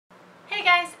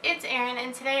it's Erin,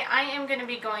 and today I am going to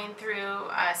be going through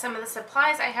some of the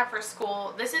supplies I have for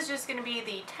school. This is just going to be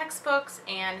the textbooks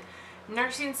and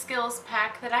nursing skills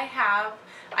pack that I have.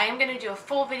 I am going to do a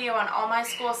full video on all my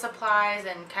school supplies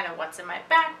and kind of what's in my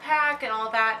backpack and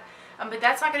all that, but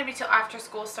that's not going to be till after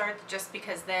school starts, just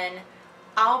because then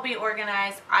I'll be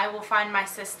organized. I will find my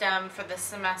system for this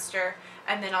semester,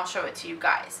 and then I'll show it to you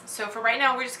guys. So for right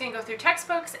now, we're just going to go through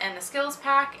textbooks and the skills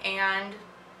pack, and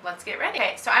let's get ready.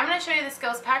 Okay, so I'm going to show you the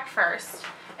skills pack first,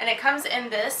 and it comes in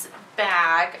this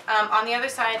bag. On the other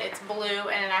side it's blue,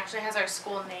 and it actually has our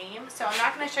school name, so I'm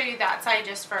not going to show you that side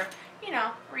just for, you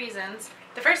know, reasons.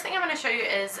 The first thing I'm going to show you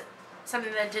is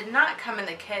something that did not come in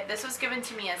the kit. This was given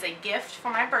to me as a gift for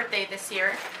my birthday this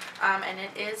year, and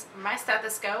it is my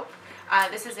stethoscope.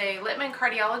 This is a Littman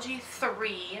Cardiology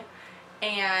 3,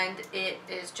 and it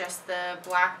is just the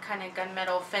black kind of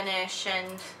gunmetal finish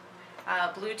and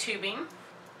blue tubing.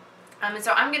 And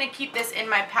so I'm going to keep this in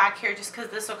my pack here just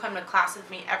because this will come to class with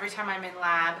me every time I'm in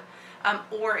lab,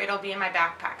 or it'll be in my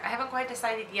backpack. I haven't quite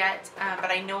decided yet,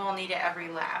 but I know I'll need it every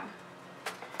lab.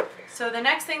 So the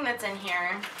next thing that's in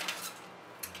here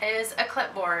is a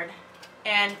clipboard,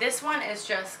 and this one is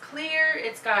just clear.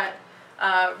 It's got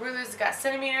rulers, it's got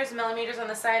centimeters, millimeters on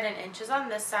the side, and inches on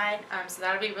this side, so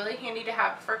that'll be really handy to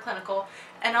have for clinical.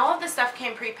 And all of the stuff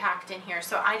came pre-packed in here,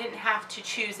 so I didn't have to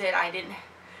choose it. I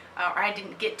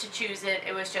didn't get to choose it.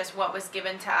 It was just what was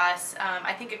given to us.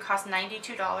 I think it cost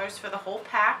 $92 for the whole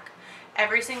pack.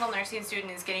 Every single nursing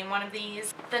student is getting one of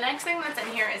these. The next thing that's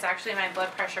in here is actually my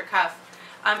blood pressure cuff.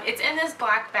 It's in this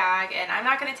black bag, and I'm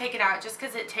not going to take it out just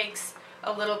because it takes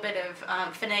a little bit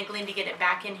of finagling to get it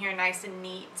back in here nice and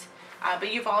neat.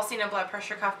 But you've all seen a blood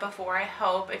pressure cuff before, I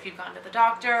hope, if you've gone to the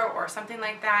doctor or something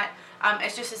like that.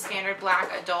 It's just a standard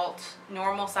black adult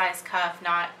normal size cuff,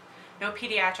 no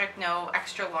pediatric, no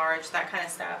extra large, that kind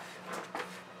of stuff.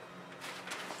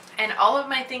 And all of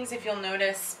my things, if you'll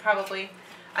notice, probably,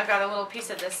 I've got a little piece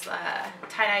of this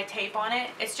tie-dye tape on it.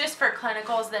 It's just for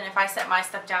clinicals. Then if I set my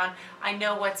stuff down, I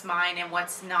know what's mine and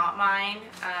what's not mine.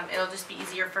 It'll just be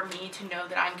easier for me to know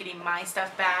that I'm getting my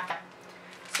stuff back.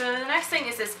 So the next thing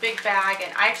is this big bag,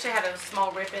 and I actually had a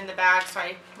small rip in the bag, so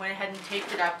I went ahead and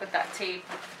taped it up with that tape.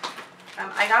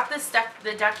 I got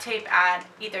the duct tape at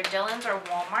either Dillon's or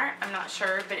Walmart, I'm not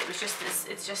sure, but it was just this,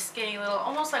 it's just skinny little,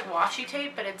 almost like washi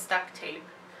tape, but it's duct tape.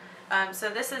 So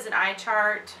this is an eye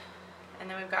chart, and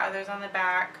then we've got others on the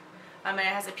back, and it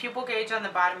has a pupil gauge on the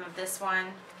bottom of this one.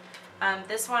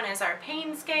 This one is our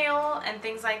pain scale and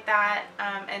things like that,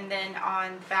 and then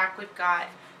on the back we've got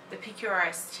the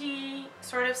PQRST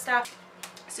sort of stuff.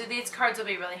 So these cards will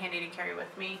be really handy to carry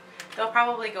with me. They'll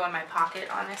probably go in my pocket,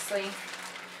 honestly.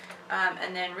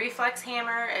 And then reflex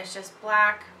hammer is just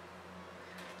black,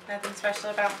 nothing special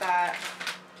about that.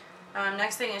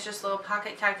 Next thing is just a little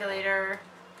pocket calculator,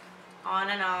 on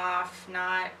and off,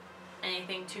 not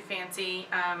anything too fancy.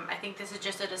 I think this is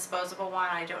just a disposable one.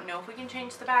 I don't know if we can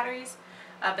change the batteries,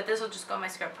 but this will just go in my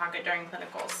skirt pocket during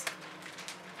clinicals.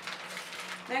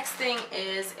 Next thing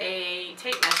is a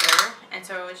tape measure, and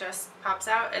so it just pops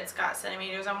out. It's got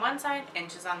centimeters on one side,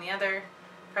 inches on the other.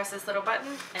 Press this little button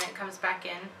and it comes back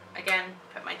in. Again,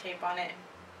 put my tape on it.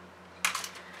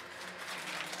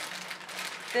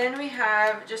 Then we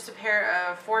have just a pair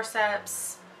of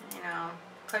forceps, you know,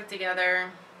 click together,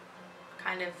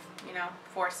 kind of, you know,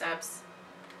 forceps.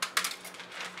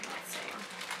 Let's see.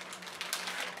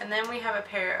 And then we have a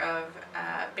pair of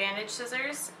bandage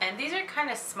scissors, and these are kind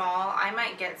of small. I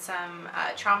might get some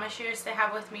trauma shears to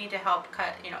have with me to help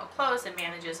cut, you know, clothes and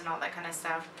bandages and all that kind of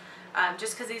stuff.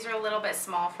 Just because these are a little bit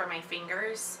small for my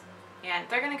fingers, and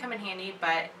they're going to come in handy,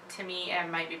 but to me it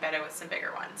might be better with some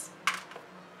bigger ones.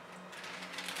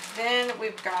 Then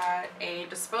we've got a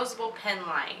disposable pen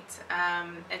light,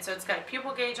 and so it's got a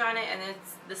pupil gauge on it, and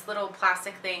it's this little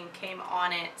plastic thing came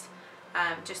on it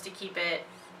just to keep it,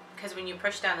 because when you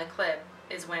push down the clip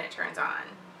is when it turns on.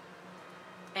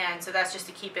 And so that's just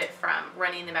to keep it from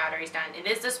running the batteries down. It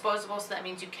is disposable, so that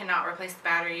means you cannot replace the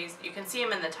batteries. You can see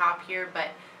them in the top here, but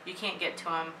you can't get to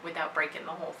them without breaking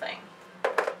the whole thing.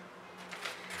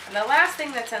 And the last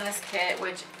thing that's in this kit,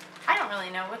 which I don't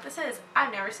really know what this is.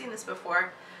 I've never seen this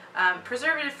before.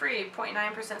 Preservative-free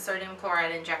 0.9% sodium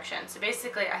chloride injection. So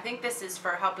basically, I think this is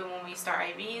for helping when we start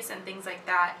IVs and things like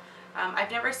that.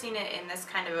 I've never seen it in this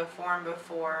kind of a form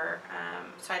before,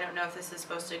 so I don't know if this is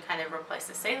supposed to kind of replace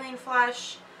the saline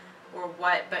flush or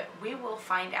what, but we will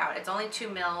find out. It's only 2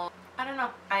 ml. I don't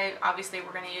know. Obviously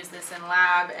we're going to use this in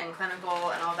lab and clinical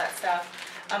and all that stuff.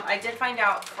 I did find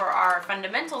out for our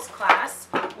fundamentals class,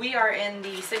 we are in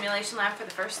the simulation lab for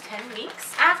the first 10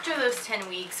 weeks. After those 10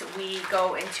 weeks, we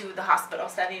go into the hospital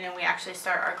setting and we actually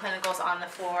start our clinicals on the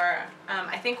floor.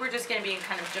 I think we're just going to be in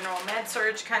kind of general med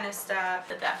surg kind of stuff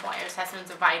at that point,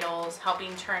 assessments of vitals,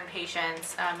 helping turn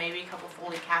patients, maybe a couple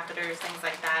Foley catheters, things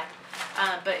like that.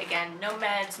 But again, no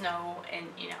meds, and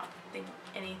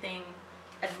anything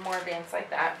more advanced like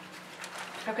that.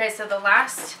 Okay, so the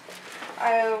last,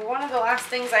 one of the last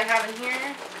things I have in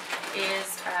here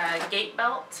is a gate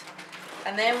belt.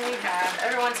 And then we have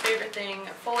everyone's favorite thing,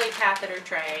 Foley catheter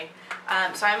tray.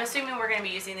 So I'm assuming we're going to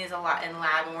be using these a lot in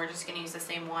lab, and we're just going to use the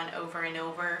same one over and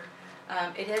over.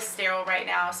 It is sterile right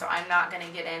now, so I'm not going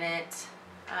to get in it,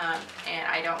 and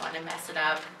I don't want to mess it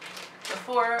up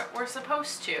before we're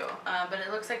supposed to. But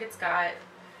it looks like it's got,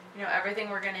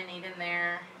 everything we're going to need in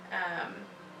there.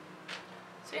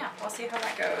 So yeah, we'll see how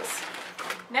that goes.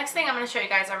 Next thing I'm going to show you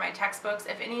guys are my textbooks.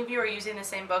 If any of you are using the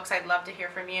same books, I'd love to hear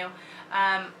from you.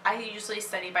 I usually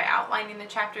study by outlining the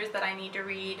chapters that I need to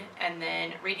read and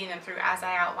then reading them through as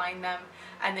I outline them,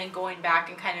 and then going back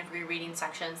and kind of rereading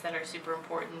sections that are super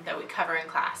important that we cover in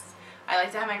class. I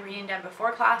like to have my reading done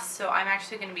before class, so I'm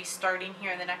actually going to be starting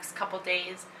here in the next couple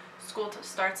days. School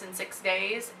starts in 6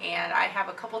 days, and I have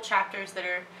a couple chapters that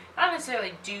are not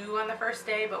necessarily due on the first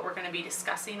day, but we're going to be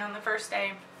discussing on the first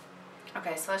day.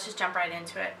 Okay, so let's just jump right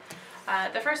into it.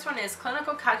 The first one is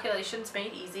Clinical Calculations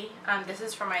Made Easy. This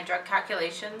is for my drug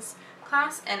calculations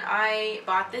class, and I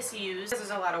bought this used.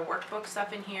 There's a lot of workbook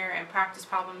stuff in here and practice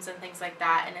problems and things like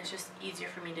that, and it's just easier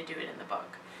for me to do it in the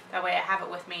book. That way I have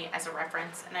it with me as a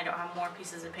reference, and I don't have more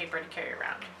pieces of paper to carry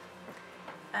around.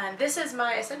 This is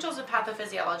my Essentials of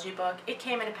Pathophysiology book. It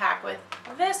came in a pack with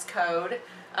this code.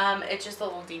 It's just a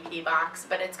little DVD box,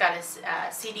 but it's got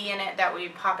a CD in it that we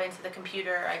pop into the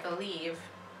computer, I believe.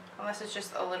 Unless it's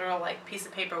just a literal piece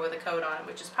of paper with a code on it,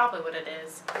 which is probably what it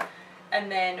is. And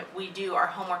then we do our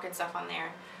homework and stuff on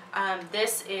there.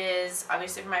 This is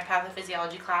obviously for my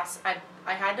pathophysiology class.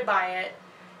 I had to buy it,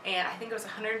 and I think it was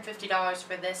 $150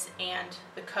 for this and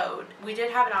the code. We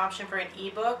did have an option for an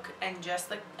ebook and just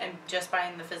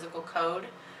buying the physical code,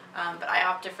 but I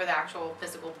opted for the actual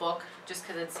physical book just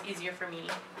because it's easier for me.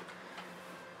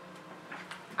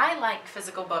 I like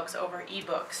physical books over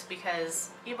ebooks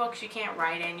because ebooks you can't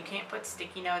write in, you can't put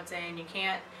sticky notes in, you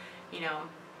can't, I don't know,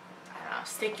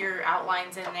 stick your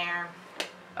outlines in there.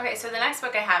 Okay, so the next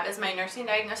book I have is my Nursing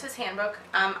Diagnosis Handbook.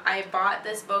 I bought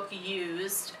this book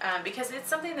used because it's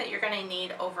something that you're going to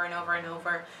need over and over and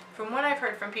over. From what I've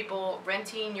heard from people,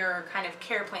 renting your kind of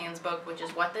care plans book, which is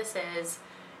what this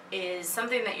is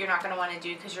something that you're not going to want to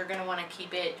do because you're going to want to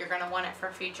keep it. You're going to want it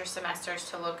for future semesters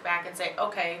to look back and say,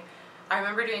 okay, I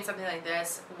remember doing something like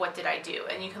this. What did I do?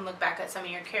 And you can look back at some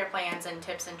of your care plans and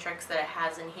tips and tricks that it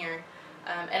has in here.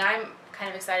 And I'm kind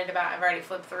of excited about it. I've already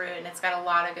flipped through it, and it's got a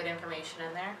lot of good information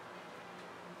in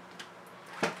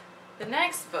there. The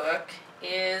next book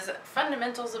is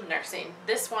Fundamentals of Nursing.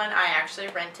 This one I actually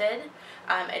rented.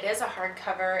 It is a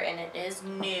hardcover, and it is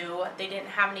new. They didn't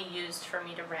have any used for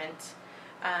me to rent.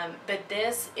 But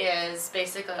this is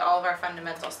basically all of our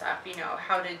fundamental stuff.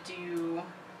 How to do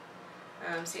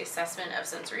assessment of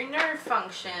sensory nerve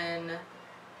function,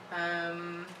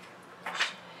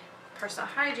 personal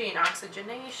hygiene,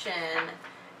 oxygenation,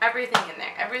 everything in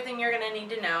there. Everything you're going to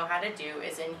need to know how to do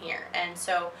is in here. And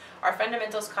so our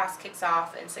fundamentals class kicks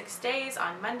off in 6 days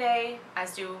on Monday,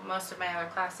 as do most of my other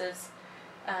classes.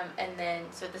 And then,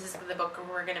 so this is the book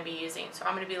we're going to be using. So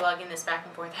I'm going to be logging this back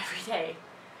and forth every day.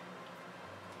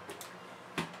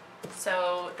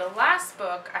 So the last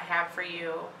book I have for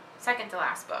you, second to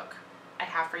last book I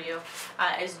have for you,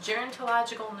 is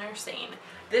Gerontological Nursing.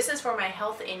 This is for my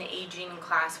Health in Aging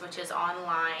class, which is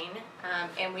online,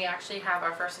 and we actually have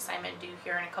our first assignment due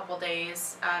here in a couple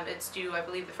days. It's due, I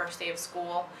believe, the first day of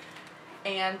school.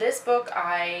 And this book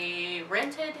I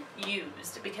rented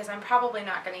used because I'm probably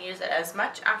not going to use it as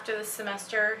much after this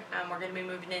semester. We're going to be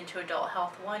moving into Adult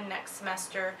Health 1 next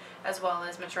semester, as well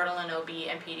as maternal and OB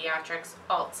and pediatrics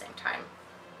all at the same time.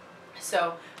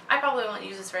 So I probably won't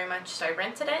use this very much, so I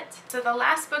rented it. So the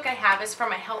last book I have is for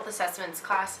my Health Assessments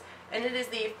class, and it is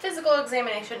the Physical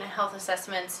Examination and Health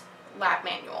Assessments Lab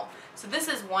Manual. So this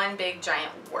is one big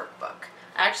giant workbook.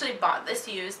 I actually bought this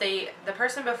used. The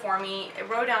person before me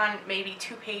wrote on maybe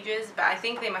 2 pages, but I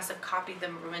think they must have copied the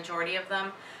majority of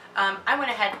them. I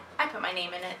went ahead, I put my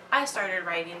name in it, I started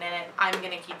writing in it. I'm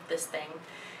going to keep this thing.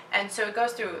 And so it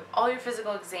goes through all your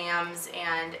physical exams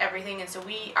and everything, and so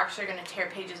we actually are going to tear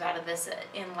pages out of this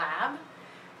in lab.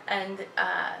 And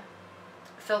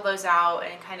fill those out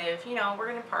and kind of, you know, we're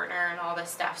going to partner and all this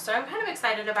stuff. So I'm kind of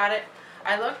excited about it.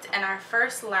 I looked, and our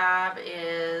first lab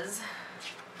is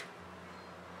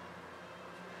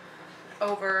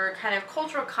over kind of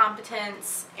cultural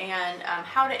competence and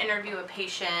how to interview a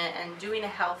patient and doing a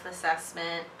health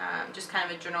assessment, just kind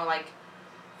of a general like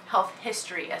health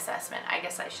history assessment, I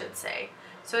guess I should say.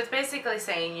 So it's basically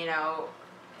saying, you know,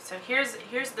 so here's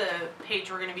the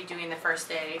page we're going to be doing the first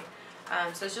day.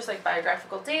 So it's just like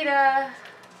biographical data,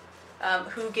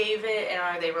 who gave it and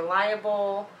are they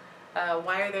reliable,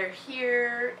 why are they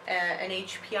here, an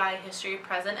HPI, history of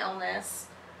present illness,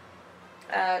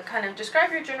 kind of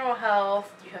describe your general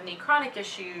health, do you have any chronic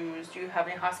issues, do you have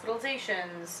any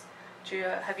hospitalizations,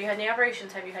 have you had any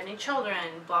operations, have you had any children,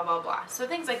 blah blah blah. So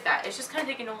things like that. It's just kind of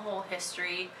taking a whole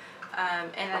history,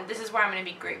 and this is where I'm going to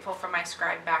be grateful for my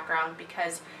scribe background,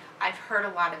 because I've heard a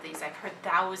lot of these. I've heard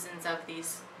thousands of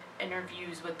these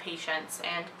interviews with patients,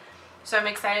 and so I'm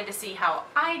excited to see how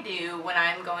I do when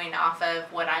I'm going off of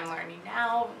what I'm learning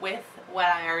now with what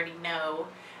I already know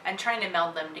and trying to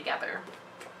meld them together.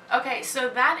 Okay, so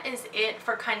that is it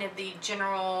for kind of the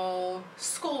general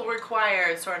school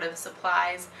required sort of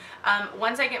supplies.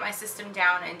 Once I get my system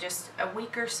down in just a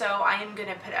week or so, I am going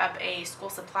to put up a school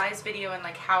supplies video and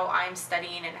like how I'm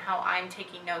studying and how I'm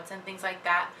taking notes and things like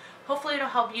that. Hopefully it'll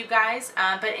help you guys,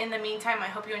 but in the meantime, I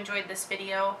hope you enjoyed this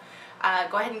video.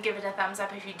 Go ahead and give it a thumbs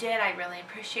up if you did. I really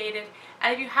appreciate it.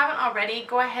 And if you haven't already,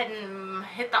 go ahead and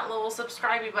hit that little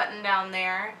subscribe button down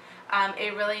there.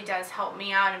 It really does help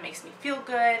me out. It makes me feel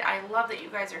good. I love that you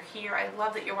guys are here. I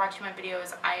love that you're watching my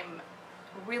videos. I'm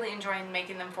really enjoying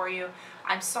making them for you.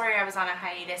 I'm sorry I was on a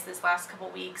hiatus this last couple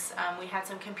weeks. We had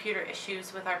some computer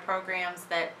issues with our programs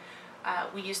that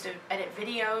we used to edit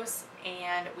videos,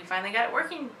 and we finally got it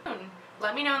working.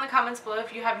 Let me know in the comments below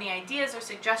if you have any ideas or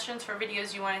suggestions for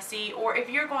videos you want to see, or if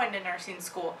you're going to nursing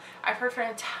school. I've heard from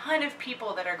a ton of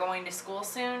people that are going to school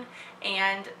soon,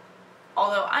 and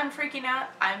although I'm freaking out,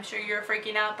 I'm sure you're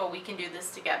freaking out, but we can do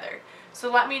this together.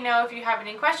 So let me know if you have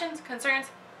any questions, concerns,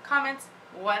 comments,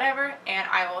 whatever, and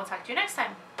I will talk to you next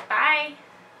time. Bye!